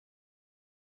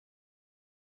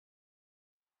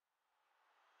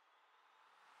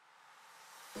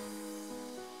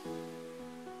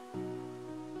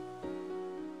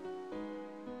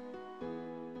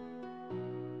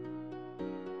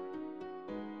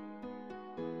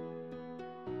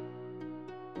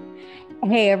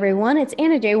Hey everyone, it's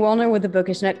Anna J. Woolner with the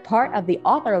Bookish Nook, part of the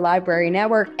Author Library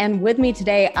Network. And with me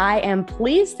today, I am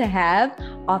pleased to have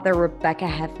author Rebecca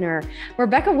Hefner.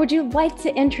 Rebecca, would you like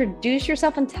to introduce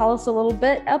yourself and tell us a little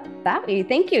bit about you?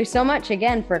 Thank you so much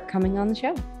again for coming on the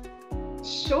show.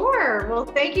 Sure. Well,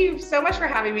 thank you so much for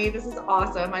having me. This is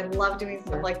awesome. I love doing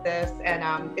stuff like this,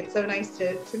 and it's so nice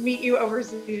to meet you over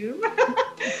Zoom.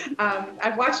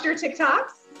 I've watched your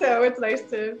TikToks, so it's nice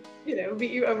to meet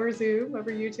you over Zoom,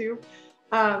 over YouTube.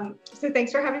 So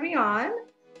thanks for having me on.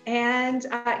 And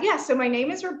yeah, so my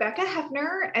name is Rebecca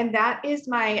Hefner, and that is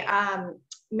my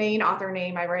main author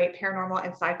name. I write paranormal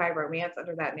and sci-fi romance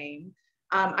under that name.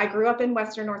 I grew up in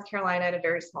Western North Carolina in a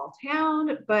very small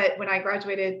town, but when I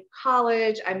graduated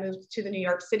college, I moved to the New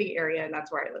York City area, and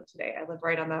that's where I live today. I live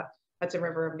right on the Hudson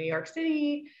River of New York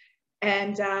City.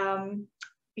 And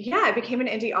yeah, I became an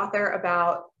indie author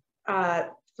about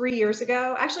 3 years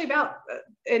ago. Actually, about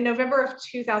in November of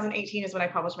 2018 is when I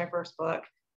published my first book.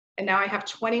 And now I have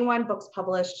 21 books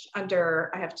published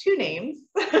under, I have two names.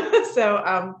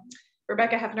 So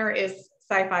Rebecca Hefner is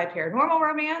Sci-Fi Paranormal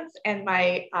Romance, and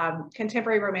my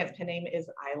contemporary romance pen name is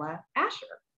Isla Asher.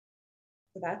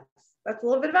 So that's a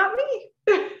little bit about me.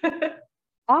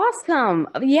 Awesome.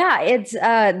 Yeah, it's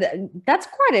that's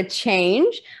quite a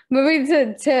change moving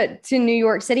to New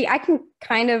York City. I can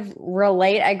kind of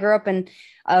relate. I grew up in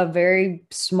a very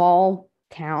small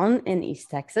town in East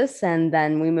Texas, and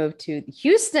then we moved to the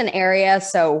Houston area.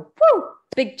 So, whoo,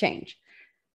 big change.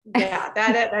 Yeah,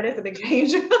 that is a big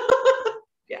change.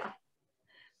 Yeah.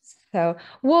 So,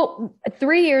 well,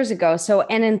 3 years ago. So,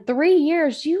 and in 3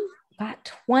 years, you've got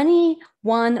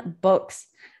 21 books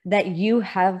that you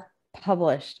have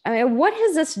published. I mean, what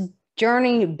has this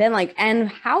journey been like? And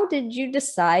how did you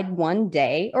decide one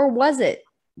day, or was it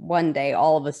one day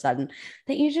all of a sudden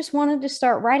that you just wanted to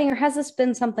start writing? Or has this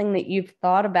been something that you've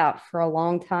thought about for a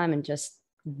long time and just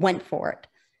went for it?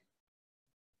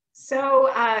 So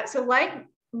like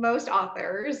most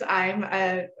authors, I'm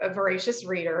a voracious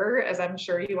reader, as I'm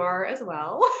sure you are as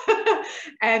well.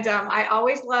 And I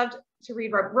always loved to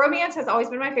read. Romance has always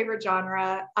been my favorite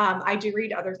genre. I do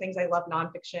read other things. I love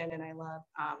nonfiction, and I love,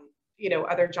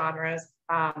 other genres,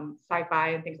 sci-fi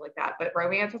and things like that. But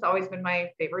romance has always been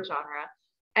my favorite genre.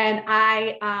 And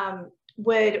I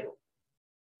would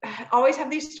always have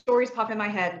these stories pop in my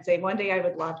head and say, one day I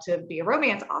would love to be a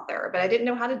romance author, but I didn't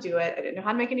know how to do it. I didn't know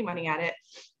how to make any money at it.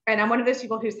 And I'm one of those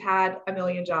people who's had a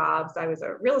million jobs. I was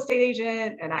a real estate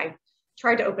agent, and I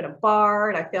tried to open a bar,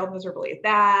 and I failed miserably at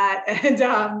that. And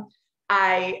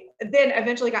I then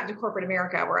eventually got into corporate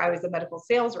America, where I was a medical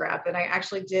sales rep, and I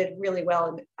actually did really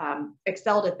well and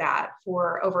excelled at that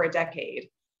for over a decade.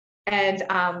 And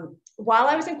while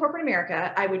I was in corporate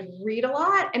America, I would read a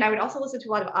lot, and I would also listen to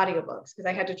a lot of audiobooks because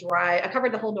I had to drive. I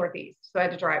covered the whole Northeast, so I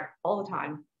had to drive all the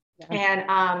time. Yeah.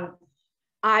 And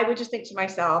I would just think to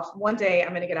myself, one day I'm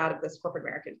going to get out of this corporate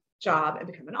American job and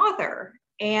become an author.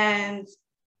 And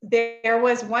there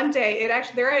was one day,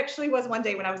 there actually was one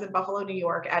day when I was in Buffalo, New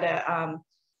York at a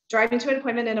driving to an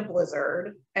appointment in a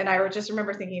blizzard. And I just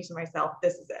remember thinking to myself,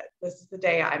 this is it. This is the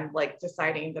day I'm like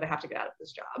deciding that I have to get out of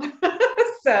this job.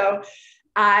 So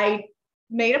I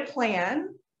made a plan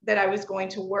that I was going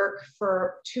to work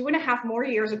for 2.5 more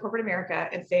years in corporate America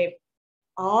and save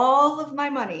all of my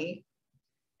money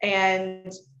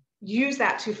and use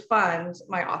that to fund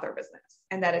my author business.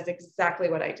 And that is exactly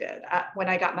what I did. When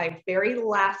I got my very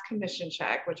last commission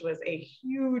check, which was a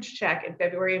huge check in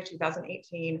February of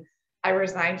 2018, I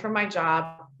resigned from my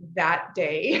job that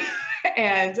day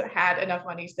and had enough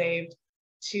money saved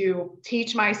to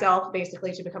teach myself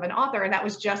basically to become an author. And that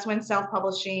was just when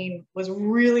self-publishing was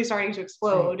really starting to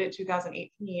explode in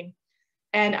 2018.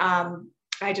 And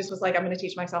I just was like, I'm going to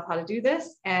teach myself how to do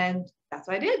this. And that's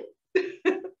what I did.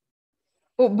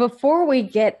 Well, before we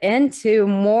get into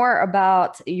more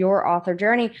about your author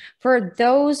journey, for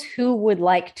those who would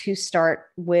like to start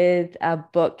with a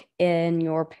book in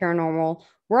your paranormal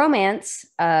romance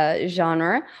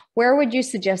genre, where would you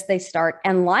suggest they start?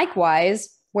 And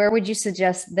likewise, where would you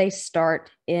suggest they start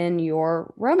in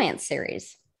your romance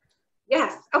series?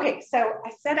 Yes. Okay. So I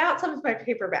set out some of my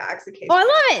paperbacks in case. Oh, I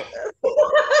love it.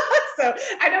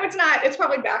 So I know it's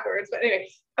probably backwards, but anyway.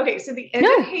 Okay. So The End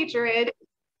of Hatred,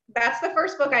 that's the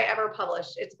first book I ever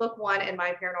published. It's book one in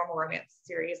my paranormal romance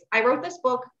series. I wrote this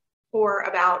book for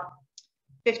about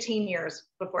 15 years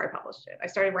before I published it. I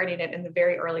started writing it in the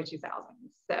very early 2000s.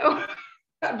 So,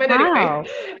 but anyway,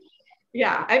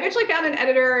 yeah, I eventually found an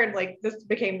editor, and like this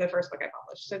became the first book I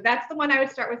published. So that's the one I would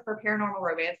start with for paranormal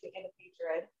romance, The End of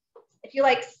Hatred. If you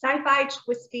like sci-fi,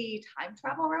 twisty time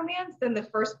travel romance, then the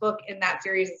first book in that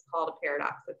series is called A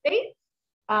Paradox of Fate.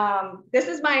 This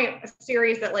is my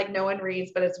series that like no one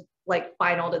reads, but it's like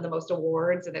finaled in the most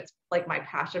awards, and it's like my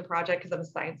passion project because I'm a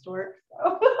science dork.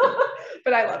 So.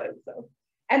 But I love it. So,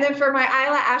 and then for my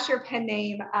Isla Asher pen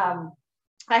name,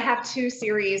 I have two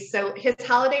series. So his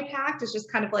Holiday Pact is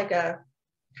just kind of like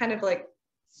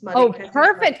smutty. Oh,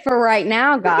 perfect for right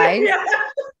now, guys. Yeah.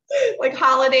 Like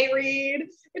holiday read.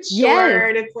 It's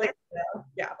short. Yes. It's like,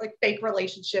 yeah, like fake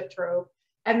relationship trope.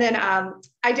 And then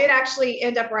I did actually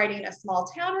end up writing a small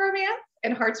town romance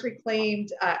and Hearts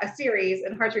Reclaimed, a series,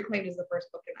 and Hearts Reclaimed is the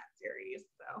first book in that series.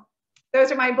 So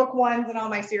those are my book ones and all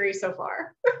my series so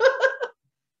far.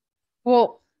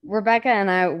 Well, Rebecca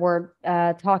and I were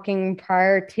talking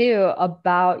prior to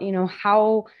about,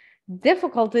 how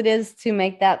difficult it is to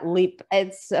make that leap.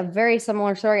 It's a very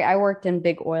similar story. I worked in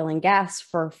big oil and gas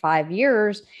for 5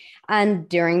 years. And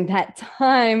during that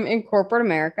time in corporate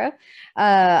America,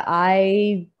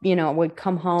 I, would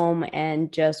come home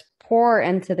and just pour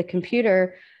into the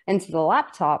computer, into the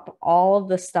laptop, all of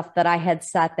the stuff that I had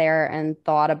sat there and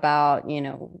thought about,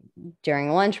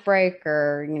 during lunch break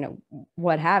or,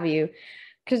 what have you,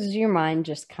 because your mind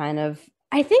just kind of,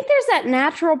 I think there's that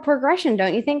natural progression,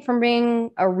 don't you think, from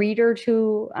being a reader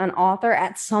to an author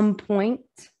at some point?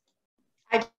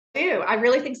 I do. I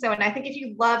really think so. And I think if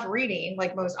you love reading,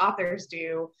 like most authors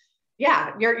do,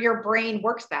 yeah, your brain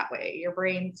works that way. Your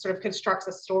brain sort of constructs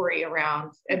a story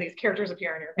around, and these characters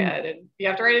appear in your head, and you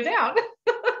have to write it down.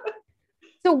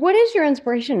 So what is your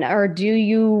inspiration, or do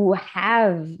you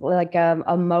have like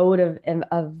a mode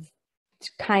of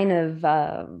kind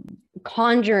of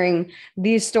conjuring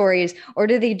these stories, or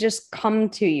do they just come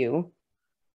to you?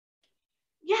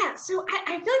 Yeah, so I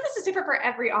feel like this is different for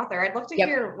every author. I'd love to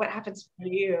hear what happens for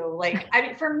you. Like, I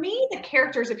mean, for me, the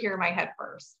characters appear in my head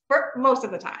first, for most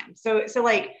of the time. So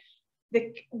like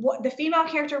the female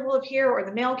character will appear, or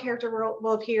the male character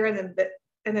will appear, and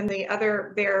then the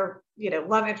other their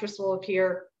love interest will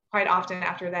appear quite often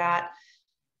after that.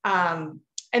 And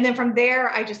then from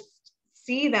there, I just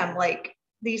see them like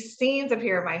these scenes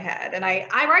appear in my head, and I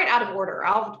write out of order.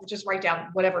 I'll just write down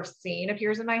whatever scene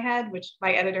appears in my head, which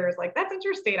my editor is like, that's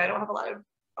interesting. I don't have a lot of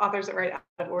authors that write out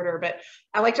of order, but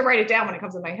I like to write it down when it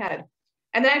comes in my head.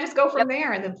 And then I just go from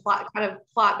there and then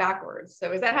plot backwards.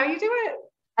 So is that how you do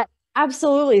it?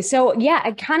 Absolutely. So yeah,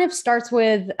 it kind of starts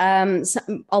with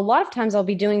a lot of times I'll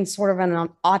be doing sort of an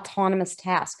autonomous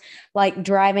task, like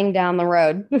driving down the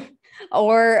road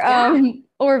or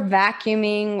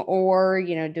vacuuming, or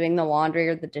doing the laundry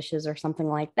or the dishes or something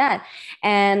like that.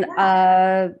 And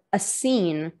a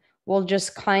scene will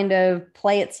just kind of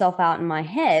play itself out in my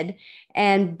head.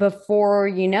 And before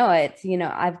you know it,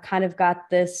 I've kind of got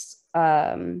this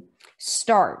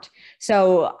start.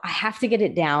 So I have to get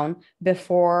it down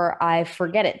before I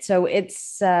forget it. So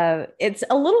it's a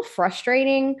little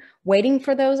frustrating waiting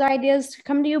for those ideas to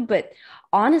come to you. But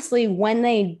honestly, when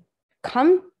they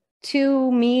come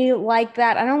to me like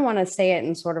that, I don't want to say it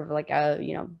in sort of like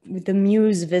the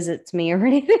muse visits me or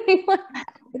anything like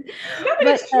that. No, but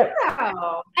it's true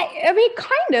though. I mean,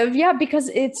 kind of, yeah, because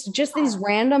it's just these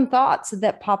random thoughts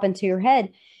that pop into your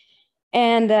head,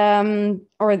 and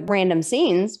or random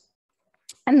scenes.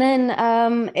 And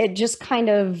then it just kind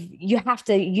of, you have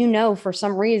to, for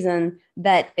some reason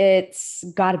that it's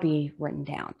got to be written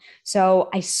down. So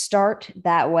I start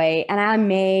that way, and I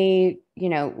may,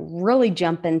 really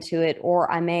jump into it,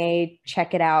 or I may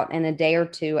check it out in a day or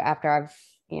two after I've,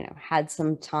 had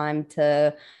some time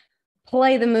to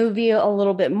play the movie a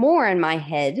little bit more in my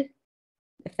head,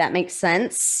 if that makes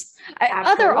sense.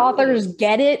 Other authors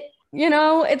get it,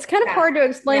 it's kind of hard to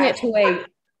explain it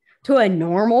to a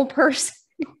normal person.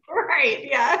 Right.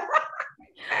 Yeah.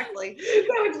 Exactly.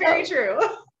 So it's very true.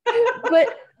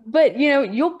 but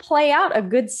you'll play out a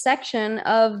good section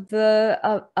of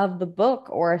the book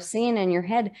or a scene in your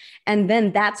head, and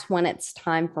then that's when it's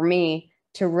time for me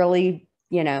to really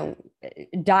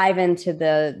dive into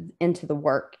the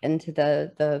work, into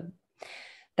the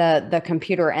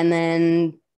computer. And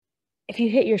then if you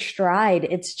hit your stride,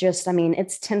 it's just,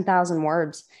 it's 10,000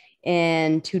 words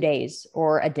in 2 days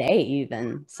or a day,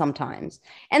 even sometimes.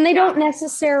 And they don't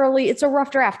necessarily, it's a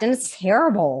rough draft and it's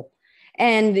terrible.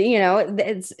 And,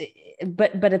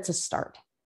 but it's a start.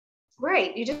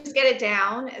 Right. You just get it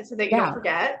down so that you don't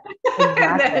forget. Exactly.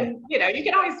 And then, you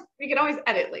can always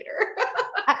edit later.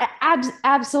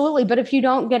 Absolutely. But if you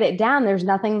don't get it down, there's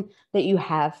nothing that you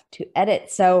have to edit.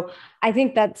 So I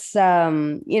think that's,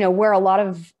 where a lot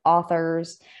of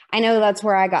authors, I know that's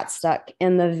where I got stuck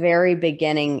in the very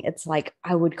beginning. It's like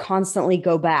I would constantly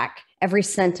go back every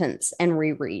sentence and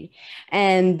reread.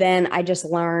 And then I just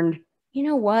learned, you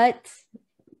know what,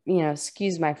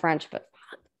 excuse my French, but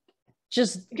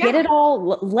Just get Yeah. it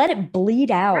all, let it bleed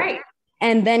out, Right.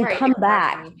 and then Right. come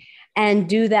back Exactly. and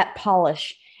do that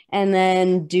polish, and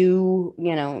then do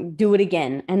it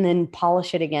again, and then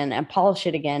polish it again and polish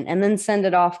it again, and then send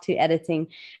it off to editing,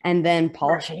 and then Right.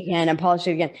 polish it again and polish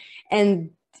it again.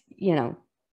 And, you know,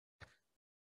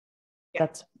 Yeah.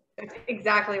 that's That's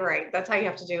exactly right. That's how you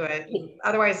have to do it.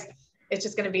 Otherwise, it's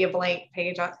just going to be a blank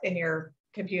page in your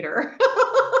computer.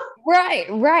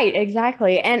 right,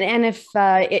 exactly. And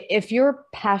if you're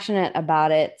passionate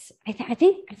about it, I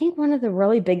think one of the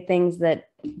really big things that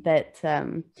I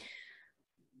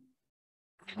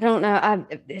don't know,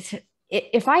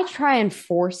 if I try and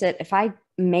force it, if I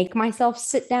make myself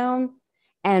sit down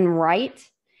and write,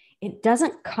 it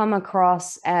doesn't come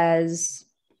across as,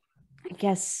 I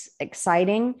guess,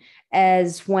 exciting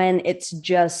as when it's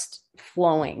just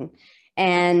flowing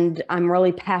and I'm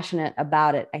really passionate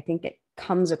about it. I think it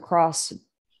comes across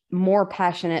more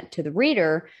passionate to the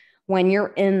reader when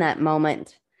you're in that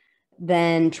moment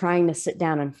than trying to sit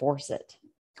down and force it.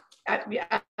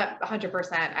 Yeah,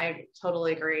 100%. I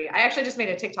totally agree. I actually just made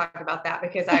a TikTok about that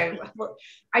because I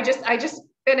just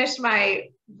finished my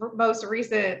most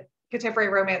recent contemporary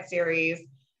romance series,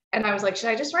 and I was like, should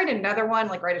I just write another one,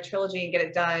 like write a trilogy and get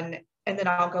it done, and then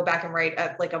I'll go back and write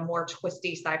a more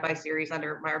twisty sci-fi series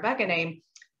under my Rebecca name.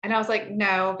 And I was like,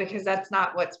 no, because that's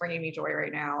not what's bringing me joy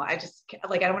right now. I just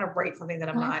like, I don't want to write something that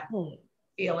I'm not Exactly.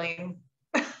 feeling.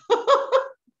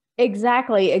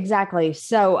 Exactly.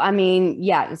 So, I mean,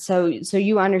 yeah, so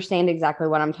you understand exactly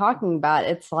what I'm talking about.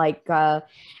 It's like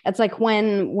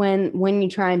when you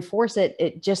try and force it,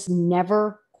 it just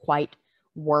never quite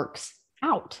works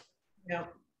out. No,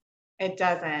 it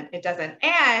doesn't. It doesn't.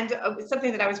 And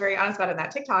something that I was very honest about in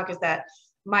that TikTok is that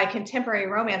my contemporary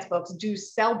romance books do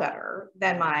sell better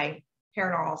than my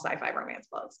paranormal sci-fi romance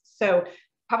books. So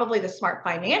probably the smart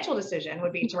financial decision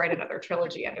would be to write another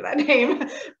trilogy under that name.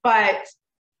 But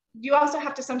you also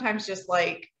have to sometimes just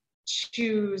like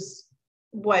choose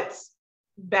what's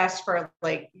best for,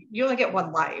 like, you only get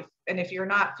one life. And if you're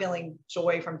not feeling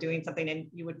joy from doing something and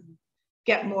you would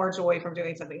get more joy from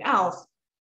doing something else,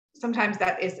 sometimes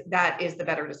that is the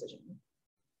better decision.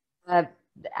 Uh,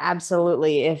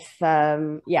 Absolutely. If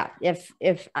I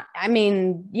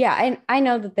mean, yeah, I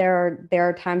know that there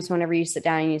are times whenever you sit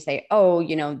down and you say, oh,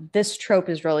 this trope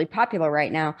is really popular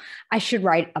right now, I should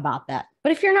write about that.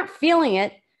 But if you're not feeling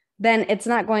it, then it's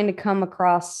not going to come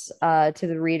across to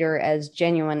the reader as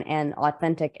genuine and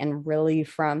authentic and really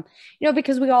from,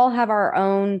 because we all have our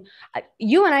own.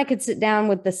 You and I could sit down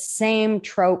with the same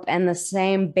trope and the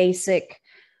same basic,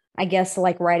 I guess,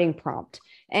 like writing prompt,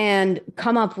 and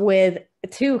come up with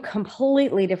two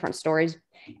completely different stories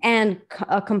and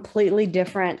a completely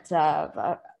different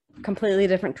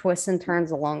twists and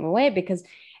turns along the way, because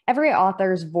every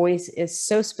author's voice is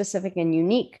so specific and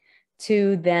unique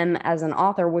to them as an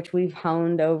author, which we've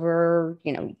honed over,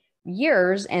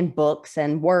 years and books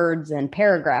and words and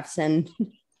paragraphs and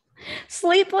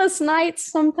sleepless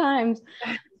nights sometimes,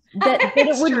 that it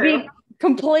It's would true. be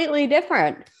completely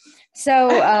different.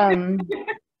 So,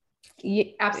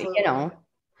 you Absolutely. know,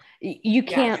 you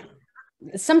Yes. can't,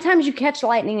 sometimes you catch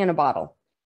lightning in a bottle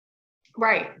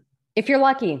Right. if you're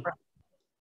lucky.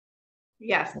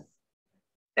 Yes.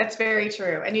 That's very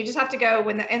true. And you just have to go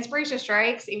when the inspiration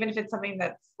strikes, even if it's something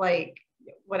that's like,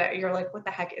 what you're like, what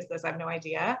the heck is this? I have no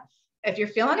idea. If you're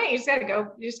feeling it, you just got to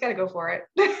go. You just got to go for it.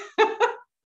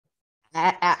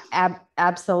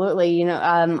 Absolutely.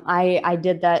 I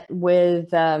did that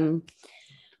with the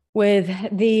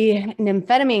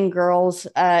nymphetamine girls.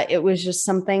 It was just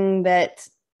something that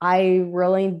I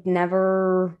really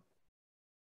never,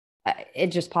 it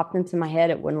just popped into my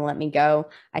head. It wouldn't let me go.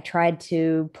 I tried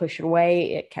to push it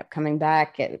away. It kept coming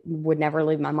back. It would never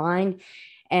leave my mind.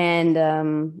 And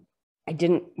I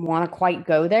didn't want to quite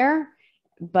go there,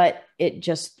 but it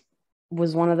just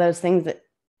was one of those things that,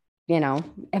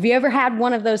 have you ever had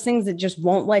one of those things that just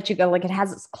won't let you go? Like it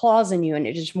has its claws in you and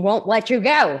it just won't let you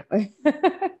go.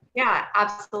 Yeah,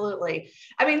 absolutely.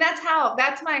 I mean, how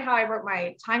I wrote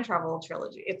my time travel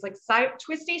trilogy. It's like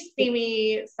twisty,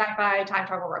 steamy sci-fi time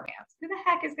travel romance. Who the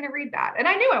heck is going to read that? And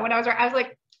I knew it when I was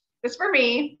like, this for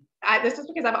me. This is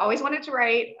because I've always wanted to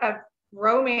write a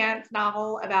romance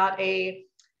novel about a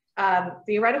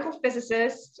theoretical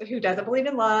physicist who doesn't believe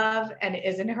in love and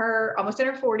is almost in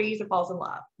her 40s and falls in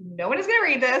love. No one is going to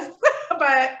read this,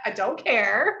 but I don't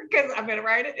care because I'm going to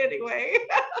write it anyway.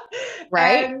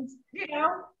 Right? And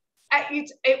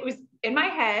it was in my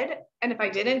head, and if I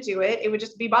didn't do it, it would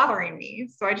just be bothering me.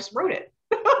 So I just wrote it.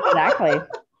 Exactly.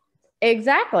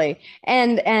 Exactly.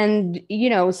 And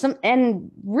some,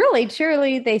 and really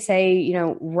truly they say,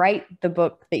 write the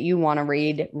book that you want to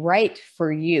read, write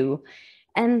for you.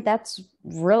 And that's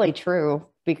really true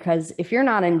because if you're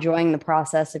not enjoying the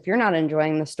process, if you're not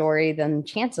enjoying the story, then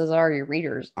chances are your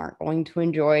readers aren't going to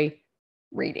enjoy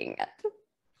reading it.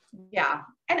 Yeah.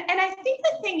 And I think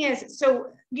the thing is, so,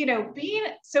 being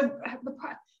so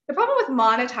the problem with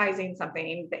monetizing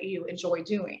something that you enjoy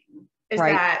doing is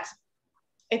Right. that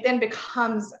it then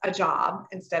becomes a job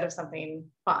instead of something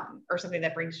fun or something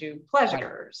that brings you Right.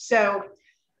 pleasure. So,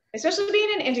 especially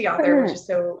being an indie author, which is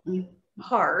so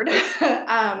hard,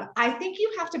 I think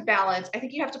you have to balance. I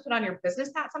think you have to put on your business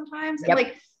hat sometimes. And Yep.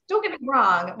 like, don't get me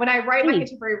wrong, when I write my Please.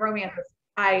 contemporary romances,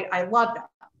 I love them,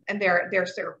 and they're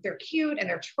cute and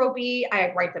they're tropey.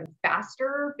 I write them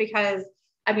faster because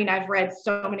I mean I've read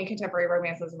so many contemporary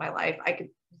romances in my life. I could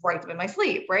write them in my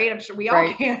sleep, right? I'm sure we all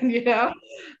Right. can.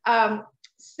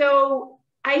 So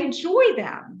I enjoy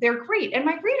them. They're great, and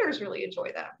my readers really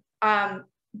enjoy them.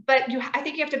 But I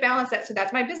think you have to balance that. So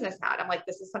that's my business hat. I'm like,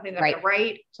 this is something that I'm Right. going to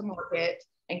write to market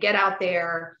and get out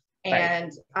there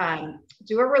Right. and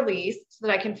do a release so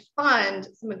that I can fund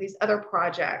some of these other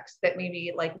projects that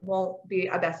maybe like won't be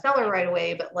a bestseller right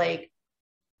away, but like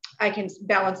I can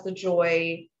balance the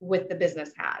joy with the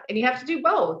business hat. And you have to do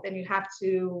both, and you have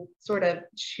to sort of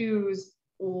choose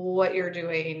what you're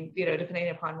doing, depending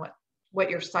upon what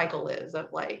your cycle is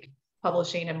of like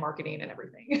publishing and marketing and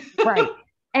everything. Right.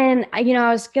 And I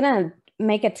was gonna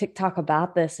make a TikTok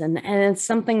about this, and it's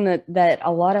something that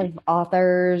a lot of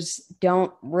authors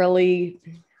don't really,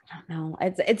 I don't know.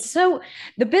 It's so,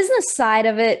 the business side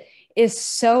of it is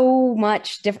so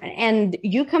much different. And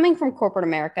you coming from corporate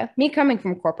America, me coming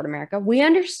from corporate America, we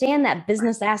understand that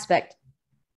business aspect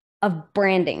of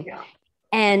branding. Yeah.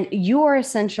 And you are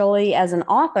essentially, as an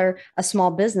author, a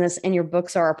small business, and your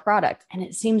books are a product. And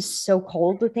it seems so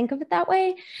cold to think of it that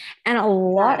way. And a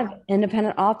lot of Yeah.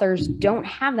 independent authors don't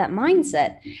have that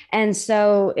mindset. And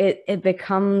so it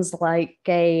becomes like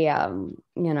you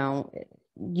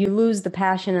lose the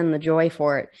passion and the joy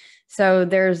for it. So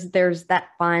there's that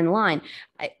fine line.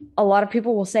 A lot of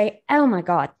people will say, "Oh my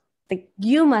God,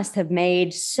 you must have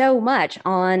made so much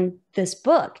on this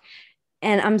book."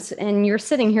 And you're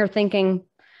sitting here thinking,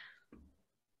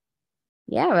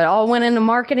 yeah, it all went into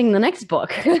marketing the next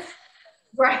book.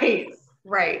 Right.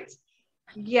 Right.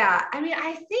 Yeah. I mean,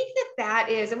 I think that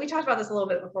is, and we talked about this a little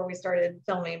bit before we started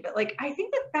filming, but like, I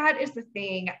think that is the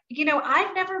thing.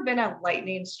 I've never been a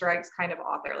lightning strikes kind of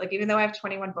author. Like, even though I have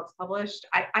 21 books published,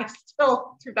 I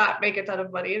still do not make a ton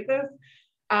of money at this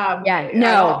Yeah, at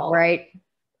no, all. right.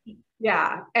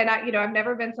 Yeah. And I've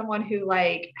never been someone who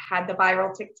like had the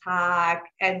viral TikTok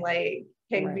and like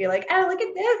can Right. be like, oh, look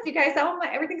at this, you guys,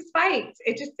 everything spiked.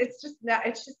 It's just not,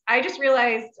 I just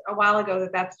realized a while ago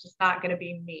that that's just not going to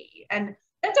be me. And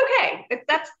that's okay.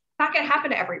 That's not going to happen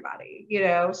to everybody.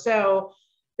 So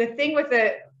the thing with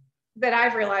it that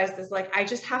I've realized is like, I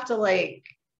just have to like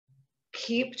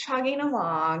keep chugging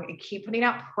along and keep putting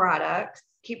out products,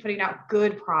 keep putting out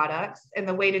good products. And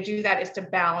the way to do that is to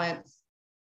balance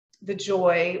the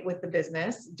joy with the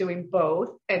business, doing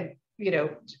both, and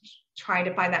trying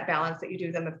to find that balance that you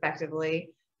do them effectively,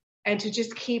 and to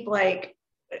just keep like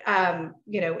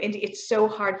it's so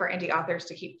hard for indie authors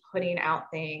to keep putting out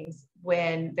things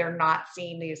when they're not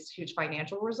seeing these huge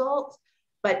financial results,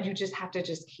 but you just have to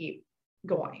just keep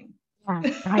going. Yeah.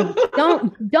 I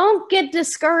don't get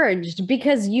discouraged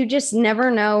because you just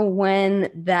never know when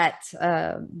that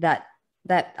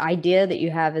idea that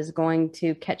you have is going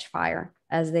to catch fire,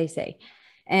 as they say.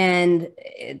 And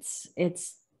it's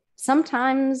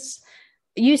sometimes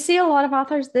you see a lot of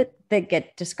authors that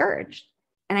get discouraged.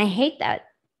 And I hate that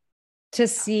to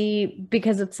see,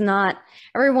 because it's not,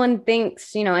 everyone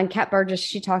thinks, and Kat Burgess,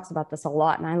 she talks about this a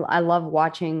lot. And I love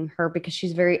watching her because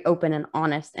she's very open and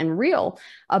honest and real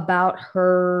about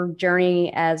her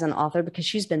journey as an author, because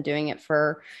she's been doing it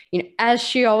for, as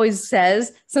she always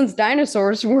says, since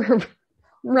dinosaurs were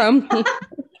roaming.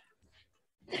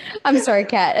 I'm sorry,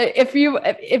 Kat. If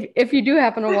you do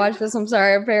happen to watch this, I'm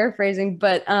sorry, I'm paraphrasing,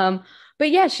 but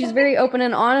yeah, she's very open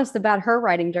and honest about her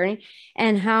writing journey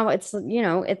and how it's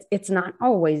not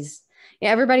always. Yeah,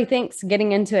 everybody thinks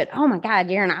getting into it, oh my God,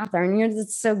 you're an author and you're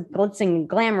just so glitzy and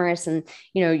glamorous, and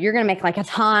you're gonna make like a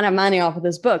ton of money off of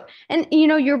this book, and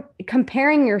you're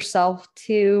comparing yourself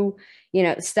to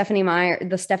the Stephanie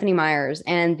Meyers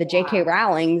and the J.K.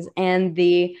 Rowlings and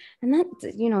that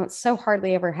it so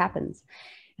hardly ever happens.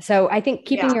 So I think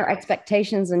keeping Yeah. your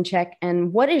expectations in check.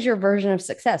 And what is your version of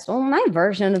success? Well, my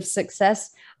version of success,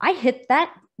 I hit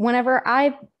that whenever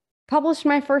I published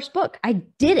my first book. I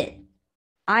did it.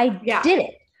 I Yeah. did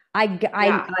it.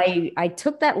 Yeah. I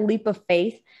took that leap of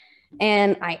faith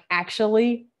and I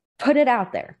actually put it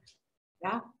out there.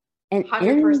 Yeah. And in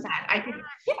 100%. I think,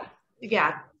 yeah,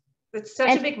 yeah, it's such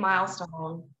a and big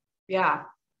milestone. Yeah.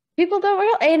 people don't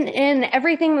real and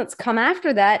everything that's come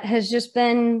after that has just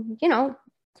been,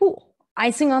 cool.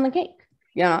 Icing on the cake,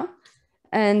 you know?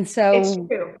 And It's so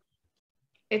true.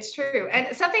 It's true.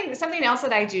 And something else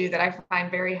that I do that I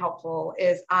find very helpful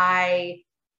is I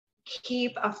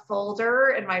keep a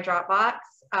folder in my Dropbox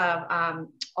of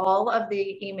all of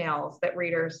the emails that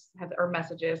readers have or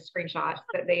messages, screenshots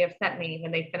that they have sent me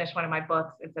when they finish one of my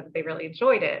books and said that they really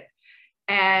enjoyed it.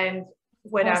 And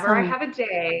whenever I awesome. have a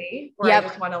day where I Yep.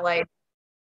 just want to like,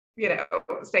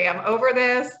 say I'm over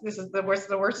this. This is the worst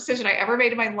decision I ever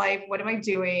made in my life. What am I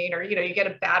doing? Or, you get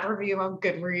a bad review on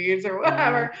Goodreads or Yeah.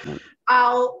 whatever.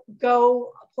 I'll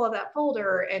go pull up that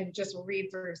folder and just read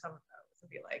through some of those and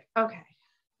be like, okay,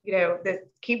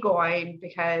 keep going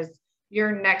because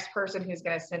your next person who's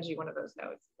going to send you one of those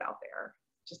notes is out there.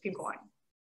 Just keep going.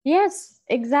 Yes,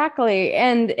 exactly.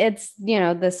 And it's,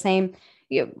 the same,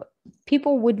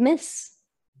 people would miss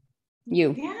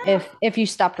you Yeah. if you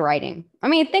stopped writing. I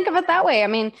mean, think of it that way. I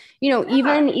mean, Yeah.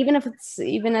 if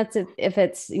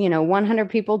it's 100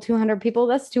 people, 200 people,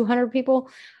 that's 200 people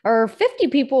or 50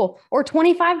 people or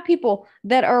 25 people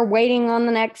that are waiting on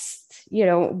the next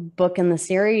book in the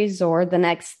series or the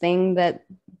next thing that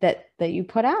you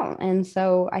put out. And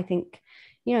so I think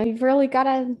you've really got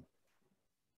to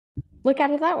look at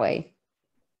it that way.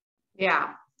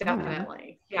 Yeah, Yeah.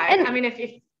 definitely. Yeah. I And mean, if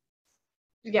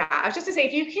yeah, I was just to say,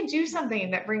 if you can do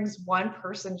something that brings one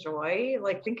person joy,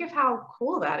 like think of how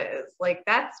cool that is. Like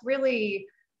that's really,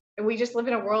 we just live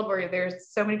in a world where there's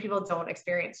so many people don't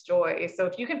experience joy. So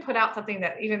if you can put out something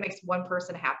that even makes one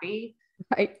person happy,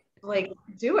 right. like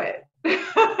do it.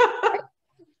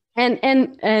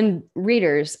 And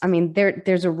readers, I mean,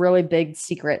 there's a really big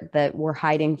secret that we're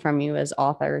hiding from you as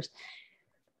authors.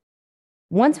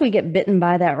 Once we get bitten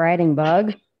by that writing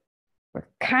bug, we're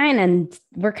kind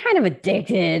of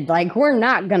addicted. Like we're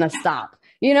not gonna stop.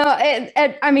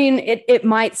 I mean, it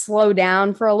might slow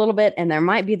down for a little bit, and there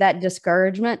might be that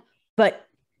discouragement, but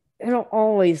it'll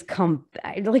always come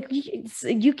back. Like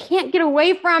you can't get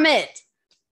away from it.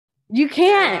 You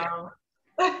can't. No,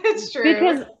 it's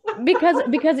true.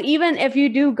 Because even if you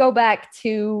do go back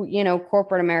to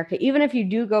corporate America, even if you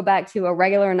do go back to a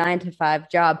regular 9 to 5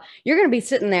 job, you're going to be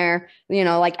sitting there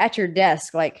like at your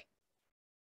desk like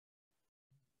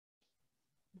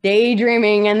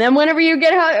daydreaming, and then whenever you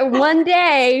get home one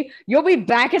day you'll be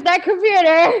back at that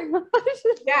computer.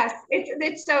 Yes,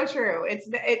 it's so true.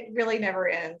 It really never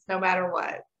ends, no matter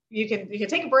what. You can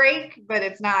take a break, but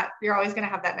it's not. You're always going to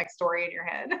have that next story in your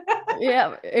head.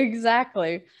 Yeah,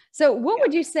 exactly. So what Yeah.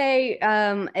 would you say,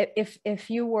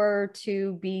 if you were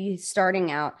to be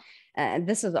starting out,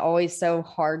 this is always so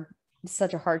hard,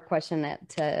 such a hard question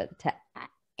to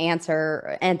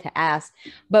answer and to ask,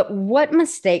 but what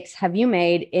mistakes have you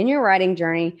made in your writing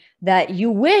journey that you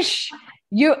wish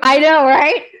I know,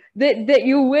 right? That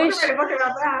you I'm going to wish write a book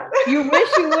about that.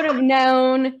 you would have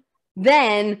known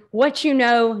then what you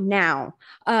know now.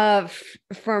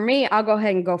 For me, I'll go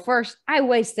ahead and go first. I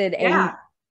wasted a Yeah.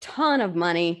 ton of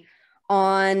money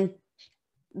on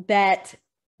that.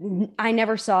 I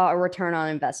never saw a return on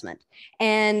investment.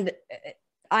 And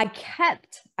I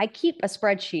keep a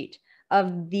spreadsheet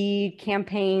of the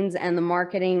campaigns and the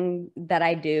marketing that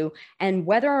I do and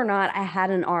whether or not I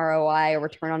had an ROI, a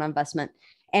return on investment.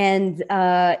 And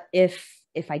if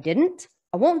I didn't,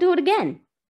 I won't do it again.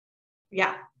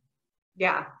 Yeah.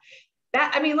 Yeah.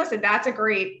 That, I mean, listen, that's a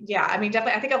great, yeah. I mean,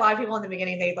 definitely, I think a lot of people in the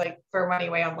beginning, they like throw money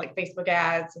away on like Facebook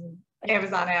ads and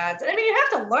Amazon ads. And I mean, you have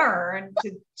to learn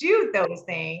to do those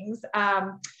things.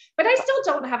 But I still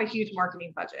don't have a huge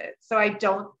marketing budget. So I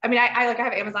don't, I mean, I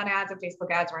have Amazon ads and Facebook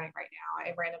ads running right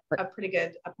now. I ran a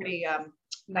pretty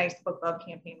nice book club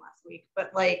campaign last week,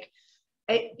 but like,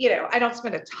 I don't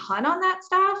spend a ton on that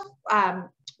stuff,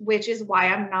 which is why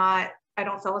I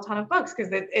don't sell a ton of books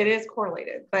because it is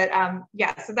correlated. But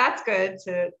yeah, so that's good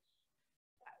to,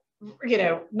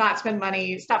 not spend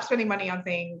money, stop spending money on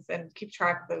things and keep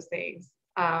track of those things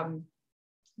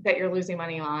that you're losing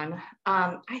money on.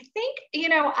 I think,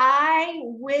 I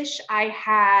wish I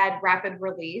had rapid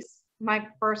release my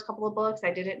first couple of books.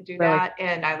 I didn't do Really. that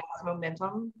and I lost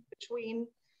momentum between.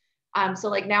 So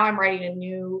like now I'm writing a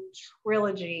new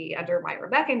trilogy under my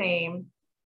Rebecca name.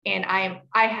 And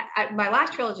my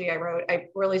last trilogy I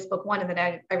released book 1 and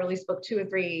then I released book 2 and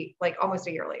 3 like almost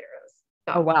a year later.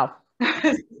 Oh, So wow.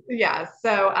 yeah.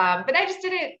 So, but I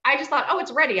just thought, oh,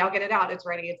 it's ready. I'll get it out. It's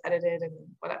ready. It's edited and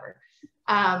whatever.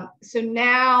 So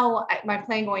now my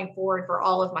plan going forward for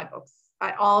all of my books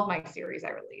all of my series I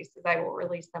release is I will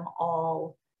release them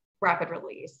all rapid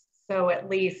release. So at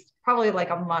least probably like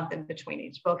a month in between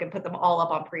each book, and put them all up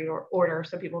on pre-order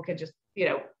so people can just,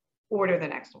 order the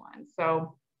next one.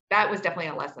 So that was definitely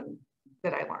a lesson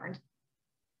that I learned.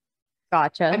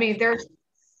 Gotcha. I mean, there's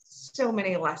so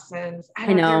many lessons.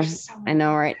 I know,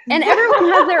 right? And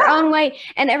everyone has their own way,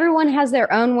 and everyone has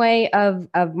their own way of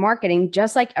marketing,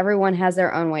 just like everyone has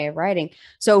their own way of writing.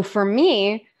 So for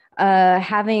me,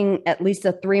 having at least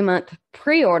a 3-month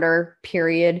pre-order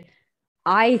period,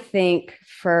 I think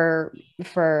for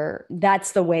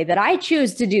that's the way that I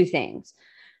choose to do things,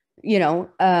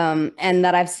 and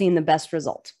that I've seen the best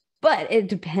result. But it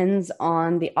depends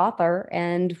on the author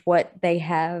and what they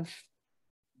have,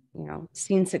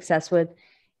 seen success with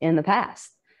in the past.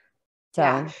 So,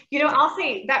 yeah. I'll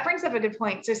say that brings up a good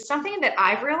point. So something that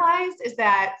I've realized is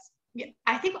that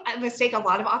I think a mistake a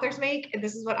lot of authors make, and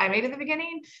this is what I made in the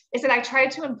beginning, is that I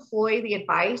tried to employ the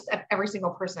advice of every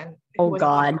single person who was an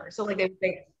author. So like they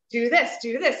say, do this,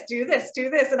 do this, do this, do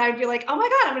this. And I'd be like, oh my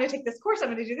God, I'm going to take this course.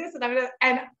 I'm going to do this.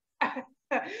 And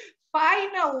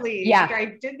finally, after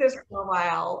I did this for a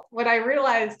while, what I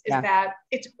realized is that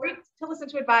it's great to listen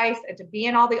to advice and to be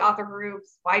in all the author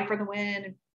groups, Wide for the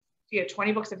Win,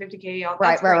 20 books at 50K.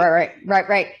 Right.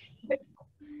 But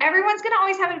everyone's going to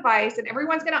always have advice, and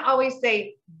everyone's going to always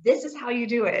say, this is how you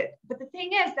do it. But the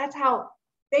thing is, that's how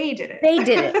they did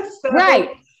it. So, right.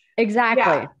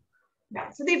 Exactly. Yeah.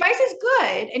 So the advice is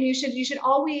good, and you should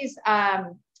always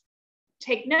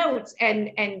take notes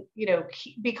and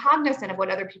be cognizant of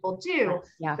what other people do.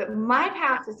 Yeah. But my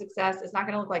path to success is not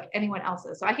going to look like anyone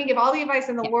else's. So I can give all the advice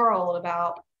in the world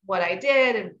about what I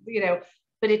did, and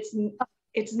but it's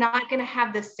not going to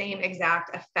have the same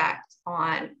exact effect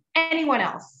on anyone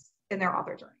else in their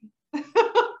author journey.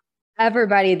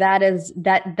 Everybody, that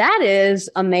is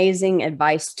amazing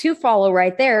advice to follow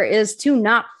right there, is to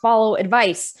not follow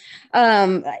advice.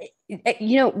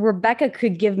 Rebecca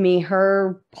could give me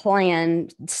her plan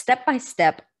step by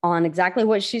step on exactly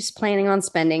what she's planning on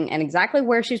spending and exactly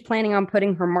where she's planning on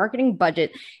putting her marketing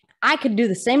budget. I could do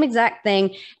the same exact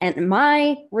thing, and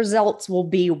my results will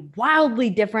be wildly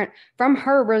different from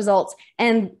her results.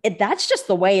 And that's just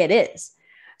the way it is.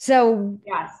 So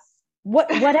yes.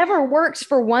 Whatever works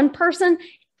for one person,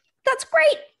 that's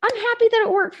great. I'm happy that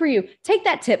it worked for you. Take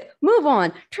that tip, move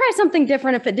on, try something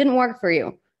different if it didn't work for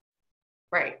you.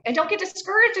 Right. And don't get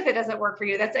discouraged if it doesn't work for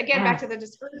you. That's again, back to the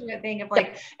discouragement thing of like,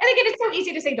 and again, it's so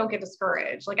easy to say, don't get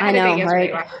discouraged. Like I had a day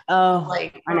yesterday, right? Oh,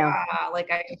 I know.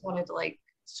 Like I just wanted to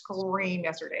scream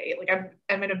yesterday. Like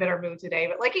I'm in a better mood today,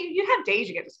 but you have days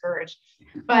you get discouraged,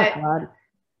 but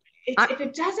if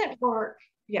it doesn't work,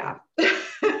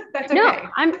 that's okay. No,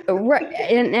 I'm right.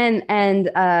 And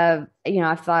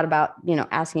I've thought about,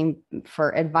 asking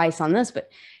for advice on this, but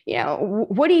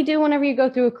what do you do whenever you go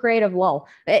through a creative lull?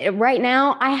 Right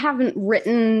now, I haven't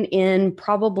written in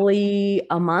probably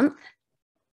a month.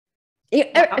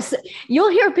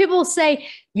 You'll hear people say,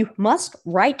 you must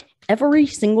write every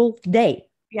single day.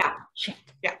 Yeah. Shit.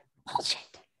 Yeah. Bullshit.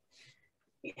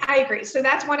 I agree. So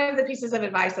that's one of the pieces of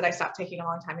advice that I stopped taking a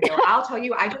long time ago. I'll tell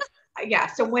you,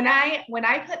 so when I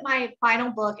put my final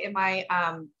book in my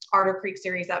Arter Creek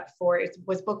series up for, it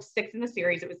was book 6 in the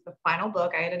series. It was the final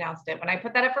book. I had announced it. When I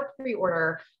put that up for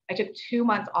pre-order, I took 2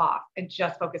 months off and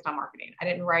just focused on marketing. I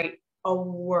didn't write a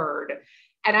word.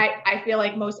 And I feel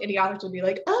like most indie authors would be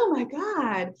like, oh my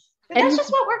God, but that's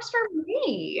just what works for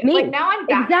me. Like now I'm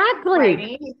back to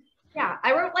writing. Yeah,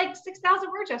 I wrote 6,000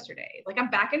 words yesterday. I'm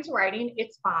back into writing.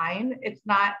 It's fine. It's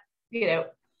not,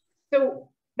 so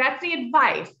that's the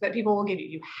advice that people will give you.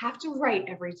 You have to write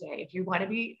every day if you want to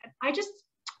be. I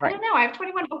don't know. I have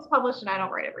 21 books published and I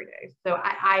don't write every day. So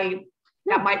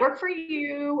that might work for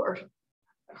you or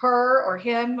her or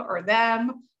him or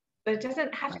them, but it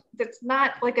doesn't have, it's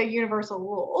not a universal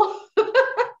rule.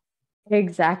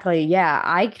 Exactly. Yeah.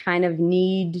 I kind of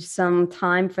need some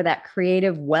time for that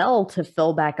creative well to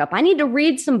fill back up. I need to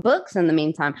read some books in the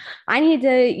meantime. I need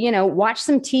to, watch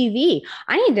some TV.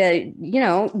 I need to,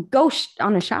 go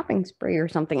on a shopping spree or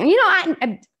something.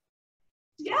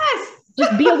 Yes.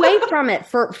 Just be away from it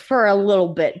for a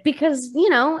little bit because,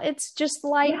 it's just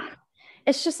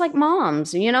it's just like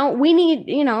moms, we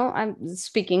need, I'm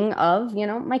speaking of,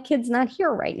 my kid's not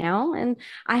here right now and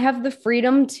I have the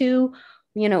freedom to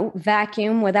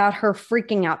vacuum without her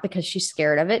freaking out because she's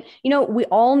scared of it. We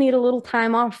all need a little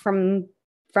time off from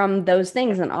those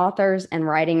things, and authors and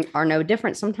writing are no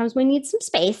different. Sometimes we need some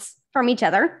space from each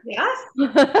other. Yes,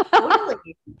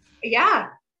 totally. Yeah,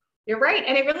 you're right.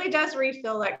 And it really does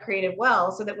refill that creative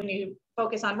well so that when you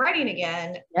focus on writing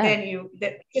again, then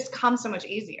that just comes so much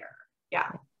easier.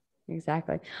 Yeah.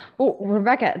 Exactly. Well,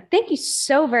 Rebecca, thank you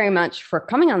so very much for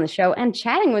coming on the show and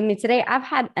chatting with me today. I've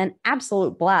had an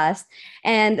absolute blast,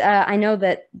 and I know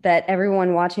that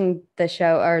everyone watching the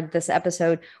show or this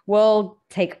episode will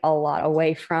take a lot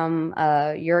away from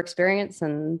your experience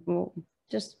and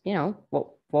just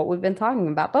what we've been talking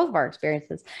about, both of our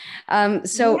experiences.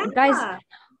 So, guys, Yeah.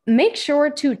 make sure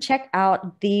to check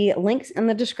out the links in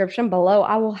the description below.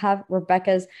 I will have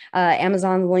Rebecca's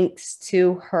Amazon links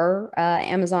to her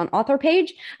Amazon author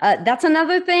page. That's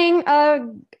another thing.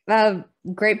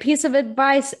 Great piece of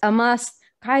advice. A must.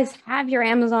 Guys, have your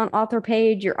Amazon author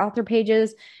page, your author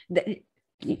pages.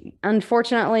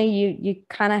 Unfortunately, you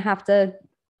kind of have to,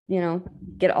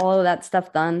 get all of that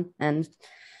stuff done and,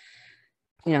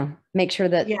 make sure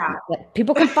that, Yeah. that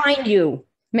people can find you.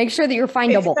 Make sure that you're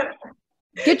findable.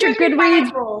 Get your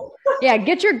Goodreads. Yeah,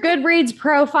 get your Goodreads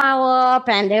profile up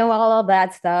and do all of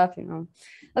that stuff.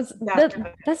 That's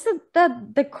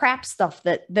the crap stuff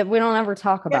that we don't ever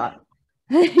talk about.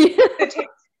 It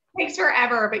takes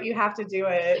forever, but you have to do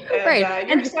it. And, right.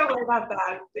 You're so right about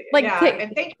that. Like,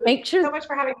 and thank you so much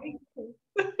for having me.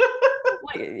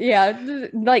 Yeah,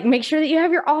 like make sure that you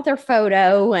have your author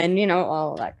photo and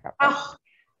all of that crap. Oh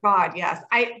God, yes.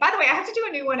 By the way, I have to do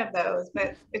a new one of those,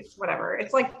 but it's whatever.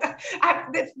 It's like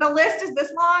the list is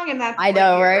this long, and that's I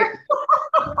know, right?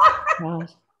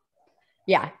 Gosh.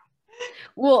 Yeah.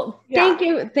 Well, thank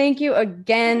you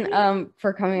again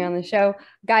for coming on the show,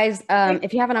 guys.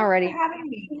 If you haven't already, having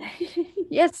me.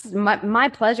 Yes, my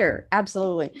pleasure.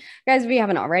 Absolutely, guys. If you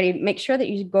haven't already, make sure that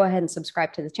you go ahead and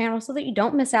subscribe to the channel so that you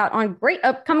don't miss out on great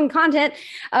upcoming content.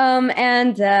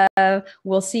 And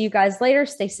we'll see you guys later.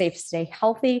 Stay safe, stay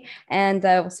healthy, and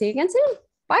we'll see you again soon.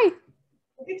 Bye.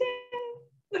 Good day.